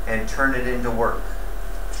and turn it into work,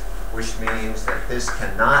 which means that this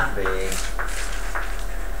cannot be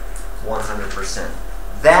 100%.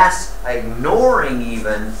 That's ignoring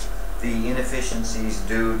even the inefficiencies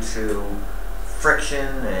due to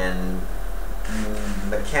friction and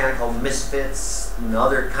mechanical misfits and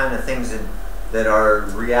other kind of things that are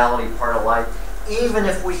reality part of life. Even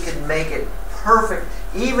if we could make it perfect,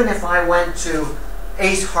 even if I went to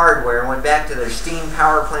Ace Hardware and went back to their steam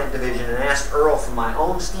power plant division and asked Earl for my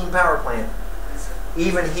own steam power plant,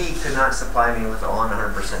 even he could not supply me with a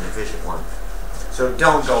 100% efficient one. So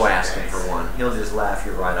don't go asking for one. He'll just laugh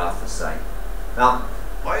you right off the site. Now,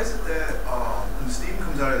 why is it that when the steam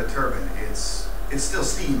comes out of the turbine, it's still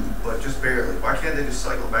steam, but just barely? Why can't they just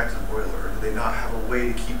cycle back to the boiler? Or do they not have a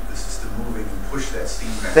way to keep the system moving and push that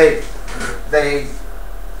steam back?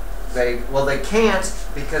 Well, they can't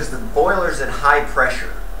because the boiler's at high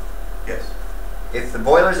pressure. Yes. If the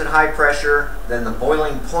boiler's at high pressure, then the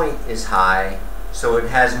boiling point is high, so it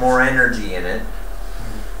has more energy in it.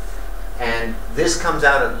 And this comes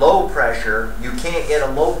out at low pressure. You can't get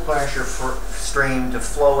a low pressure stream to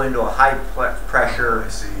flow into a high pressure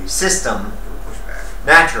system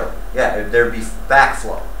naturally. Yeah, there'd be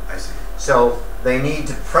backflow. I see. So they need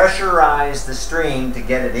to pressurize the stream to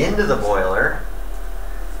get it into the boiler,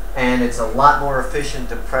 and it's a lot more efficient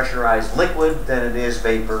to pressurize liquid than it is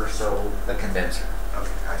vapor, so the condenser.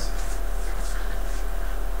 Okay, I see.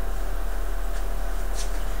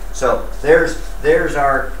 So there's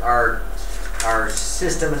our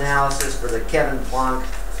system analysis for the Kelvin-Planck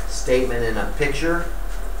statement in a picture.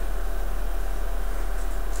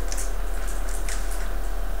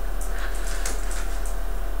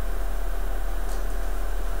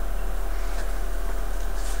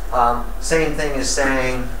 Same thing as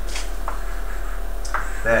saying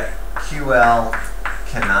that QL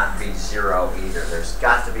cannot be 0 either. There's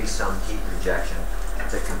got to be some heat rejection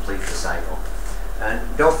to complete the cycle. And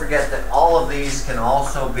don't forget that all of these can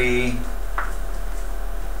also be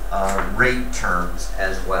rate terms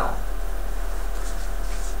as well,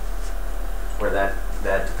 where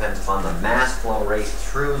that depends upon the mass flow rate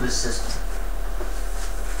through the system.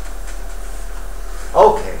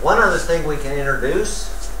 Okay, one other thing we can introduce.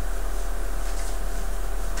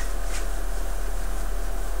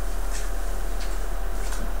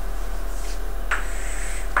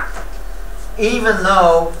 Even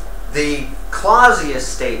though the Clausius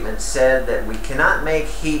statement said that we cannot make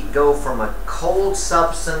heat go from a cold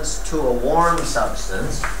substance to a warm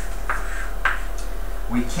substance,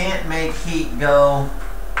 we can't make heat go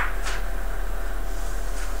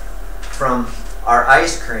from our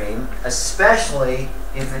ice cream, especially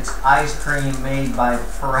if it's ice cream made by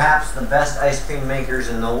perhaps the best ice cream makers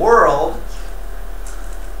in the world,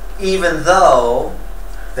 even though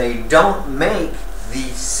they don't make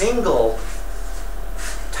the single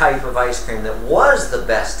type of ice cream that was the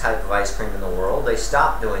best type of ice cream in the world. They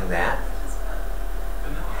stopped doing that.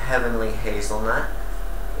 Heavenly hazelnut.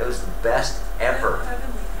 It was the best ever.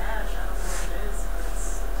 Heavenly hash, I don't know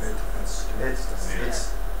what it is, but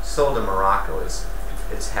It's sold in Morocco. It's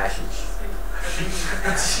hashish.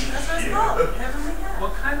 that's what it's called. Heavenly hash.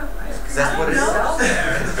 What kind of ice cream? Is that what it is? is? Out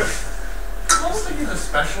there? I was thinking a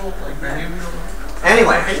special like menu.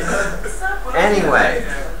 Anyway. Stop. Anyway.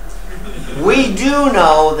 We do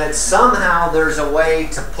know that somehow there's a way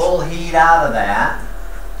to pull heat out of that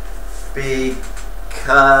because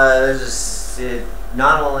it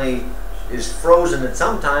not only is frozen at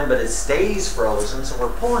some time, but it stays frozen. So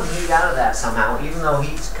we're pulling heat out of that somehow, even though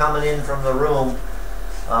heat's coming in from the room.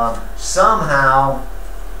 Somehow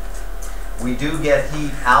we do get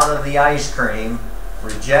heat out of the ice cream,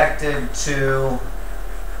 rejected to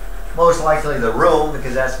most likely the room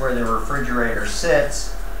because that's where the refrigerator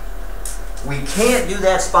sits. We can't do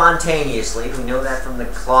that spontaneously. We know that from the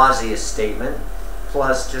Clausius statement.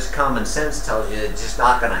 Plus, just common sense tells you it's just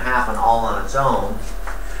not going to happen all on its own.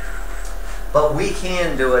 But we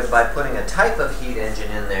can do it by putting a type of heat engine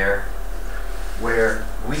in there where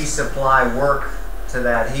we supply work to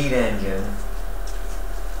that heat engine,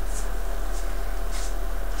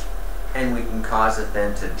 and we can cause it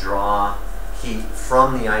then to draw heat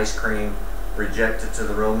from the ice cream, reject it to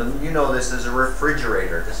the room. And you know this is a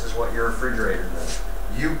refrigerator. This is what your refrigerator does.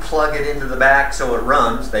 You plug it into the back so it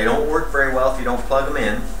runs. They don't work very well if you don't plug them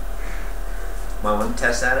in. Might want to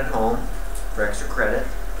test that at home for extra credit.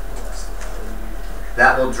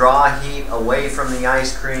 That will draw heat away from the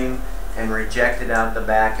ice cream and reject it out the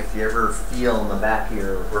back. If you ever feel in the back of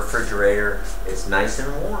your refrigerator, it's nice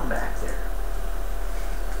and warm back there.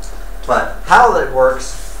 But how that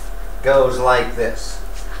works goes like this.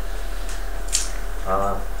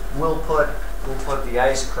 We'll put the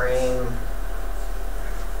ice cream.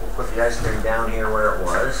 We'll put the ice cream down here where it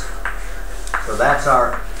was. So that's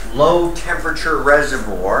our low temperature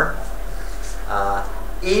reservoir.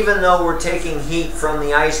 Even though we're taking heat from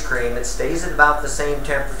the ice cream, it stays at about the same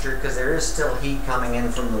temperature because there is still heat coming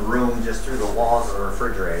in from the room just through the walls of the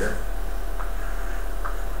refrigerator.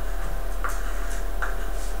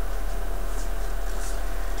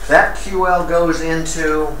 That QL goes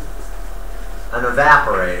into an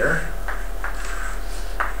evaporator.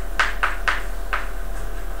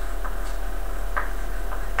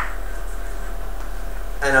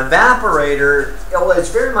 An evaporator, well, it's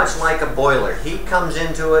very much like a boiler. Heat comes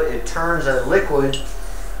into it, it turns a liquid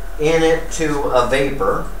in it to a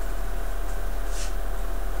vapor.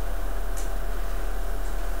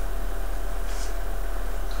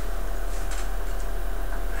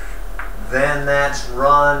 Then that's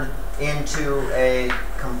run into a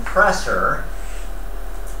compressor.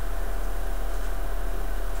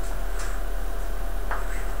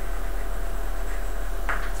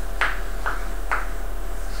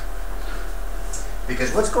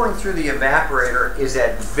 Because what's going through the evaporator is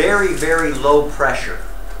at very, very low pressure.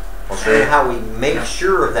 I'll show you how we make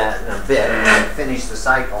sure of that in a bit when I finish the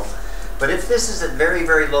cycle. But if this is at very,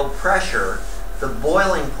 very low pressure, the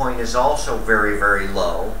boiling point is also very, very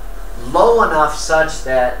low. Low enough such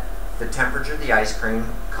that the temperature of the ice cream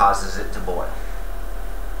causes it to boil.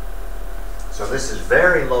 So this is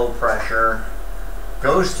very low pressure.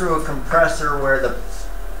 Goes through a compressor where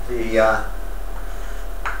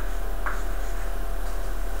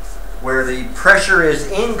where the pressure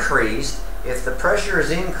is increased. If the pressure is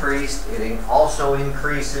increased, it also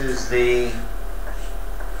increases the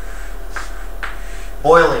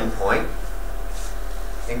boiling point.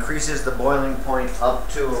 Increases the boiling point up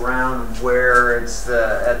to around where it's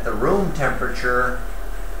at the room temperature.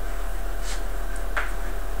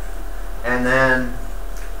 And then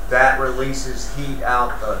that releases heat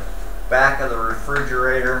out the back of the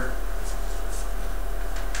refrigerator.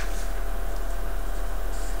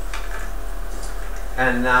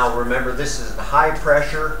 And now remember, this is the high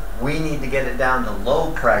pressure. We need to get it down to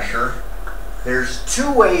low pressure. There's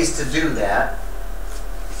two ways to do that.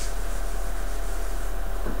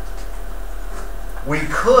 We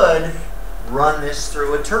could run this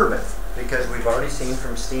through a turbine because we've already seen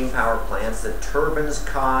from steam power plants that turbines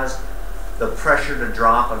cause the pressure to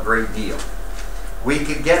drop a great deal. We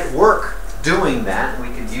could get work doing that, and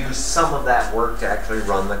we could use some of that work to actually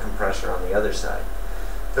run the compressor on the other side.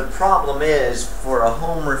 The problem is, for a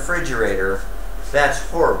home refrigerator, that's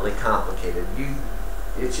horribly complicated.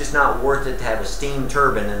 It's just not worth it to have a steam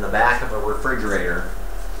turbine in the back of a refrigerator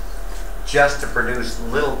just to produce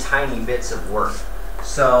little tiny bits of work.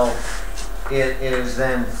 So it is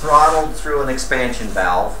then throttled through an expansion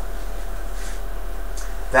valve.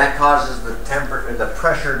 That causes the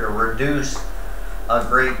pressure to reduce a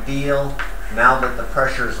great deal. Now that the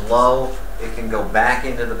pressure is low, it can go back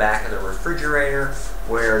into the back of the refrigerator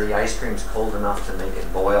where the ice cream is cold enough to make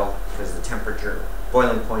it boil because the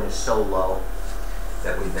boiling point is so low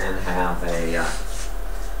that we then have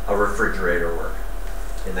a refrigerator work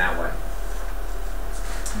in that way.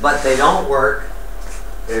 But they don't work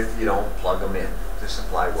if you don't plug them in to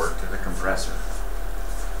supply work to the compressor.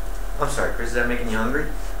 I'm sorry, Chris, is that making you hungry?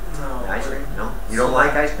 No. Ice cream? No? You don't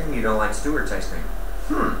like ice cream? You don't like Stewart's ice cream?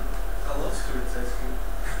 I love Stewart's ice cream.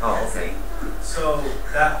 Oh, okay. So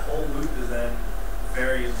that whole loop is then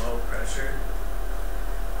very low pressure.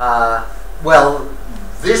 Well,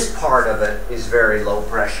 this part of it is very low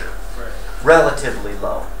pressure. Right. Relatively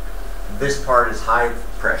low. This part is high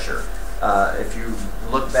pressure. If you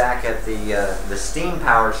look back at the steam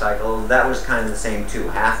power cycle, that was kind of the same too.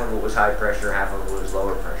 Half of it was high pressure, half of it was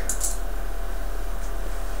lower pressure.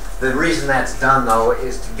 The reason that's done though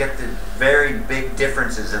is to get the very big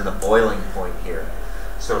differences in the boiling point here.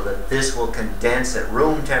 So that this will condense at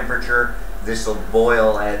room temperature, this will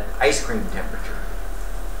boil at ice cream temperature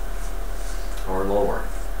or lower.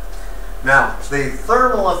 Now, the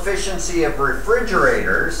thermal efficiency of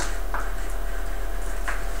refrigerators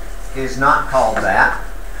is not called that.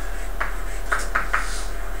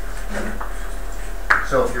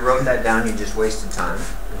 So if you wrote that down, you just wasted time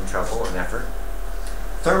and trouble and effort.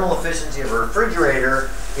 Thermal efficiency of a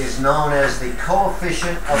refrigerator is known as the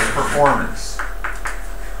coefficient of performance.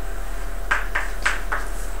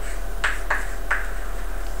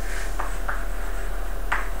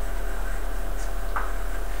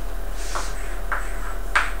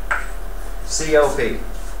 COP.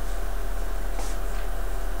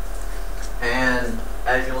 And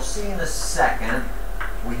as you'll see in a second,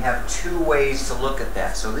 we have two ways to look at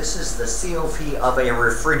that. So this is the COP of a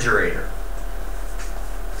refrigerator.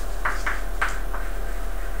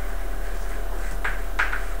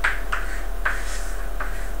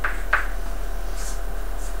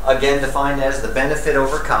 Again, defined as the benefit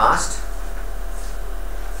over cost.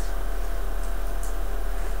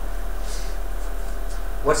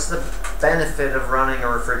 What's the benefit of running a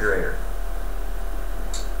refrigerator?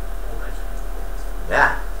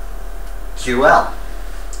 Yeah. QL.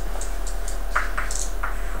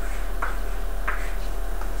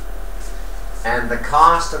 And the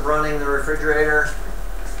cost of running the refrigerator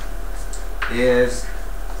is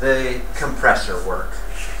the compressor work.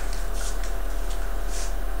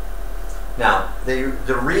 Now,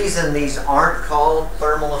 the reason these aren't called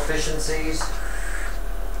thermal efficiencies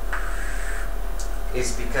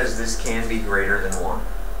is because this can be greater than 1.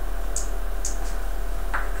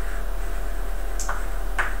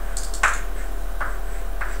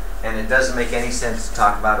 And it doesn't make any sense to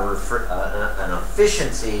talk about an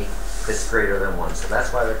efficiency that's greater than 1. So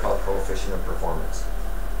that's why they're called coefficient of performance.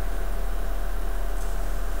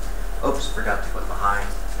 Oops, forgot to put the high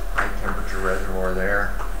temperature reservoir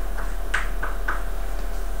there.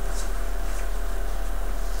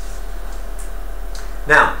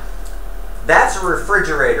 Now, that's a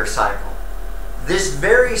refrigerator cycle. This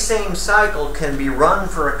very same cycle can be run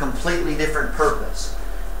for a completely different purpose.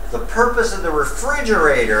 The purpose of the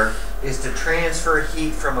refrigerator is to transfer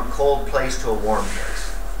heat from a cold place to a warm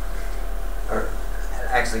place. Or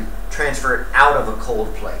actually, transfer it out of a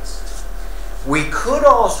cold place. We could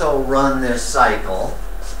also run this cycle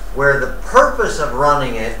where the purpose of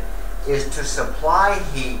running it is to supply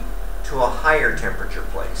heat to a higher temperature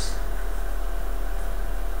place.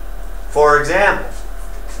 For example,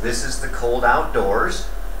 this is the cold outdoors.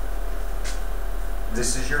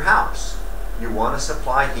 This is your house. You want to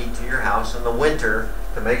supply heat to your house in the winter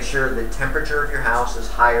to make sure the temperature of your house is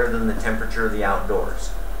higher than the temperature of the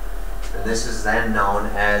outdoors. And this is then known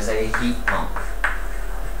as a heat pump.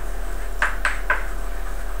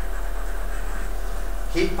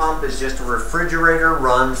 Heat pump is just a refrigerator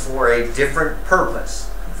run for a different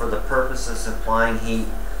purpose, for the purpose of supplying heat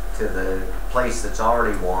to the place that's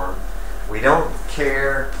already warm. We don't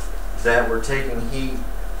care that we're taking heat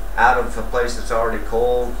out of a place that's already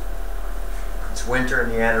cold. It's winter in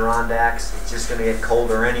the Adirondacks. It's just going to get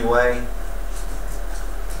colder anyway.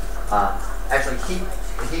 Actually,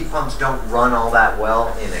 heat pumps don't run all that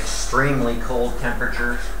well in extremely cold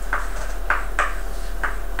temperatures.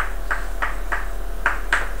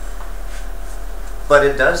 But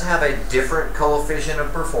it does have a different coefficient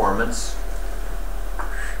of performance.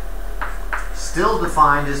 Still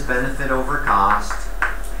defined as benefit over cost.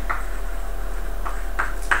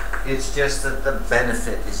 It's just that the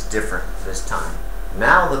benefit is different this time.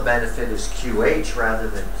 Now the benefit is QH rather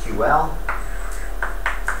than QL.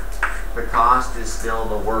 The cost is still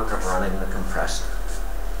the work of running the compressor.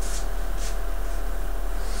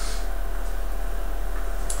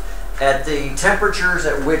 At the temperatures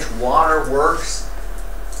at which water works,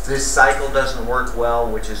 this cycle doesn't work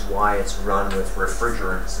well, which is why it's run with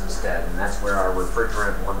refrigerants instead. And that's where our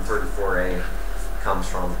refrigerant 134A comes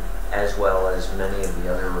from, as well as many of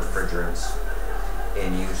the other refrigerants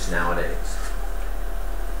in use nowadays.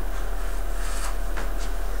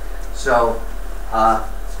 So,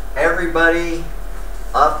 everybody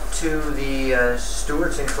up to the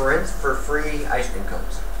Stewarts in Corinth for free ice cream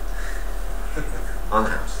cones on the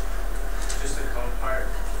house. Just the cone part.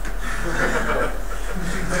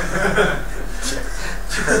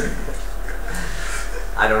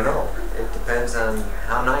 I don't know. It depends on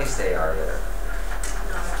how nice they are there.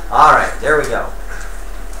 All right, there we go.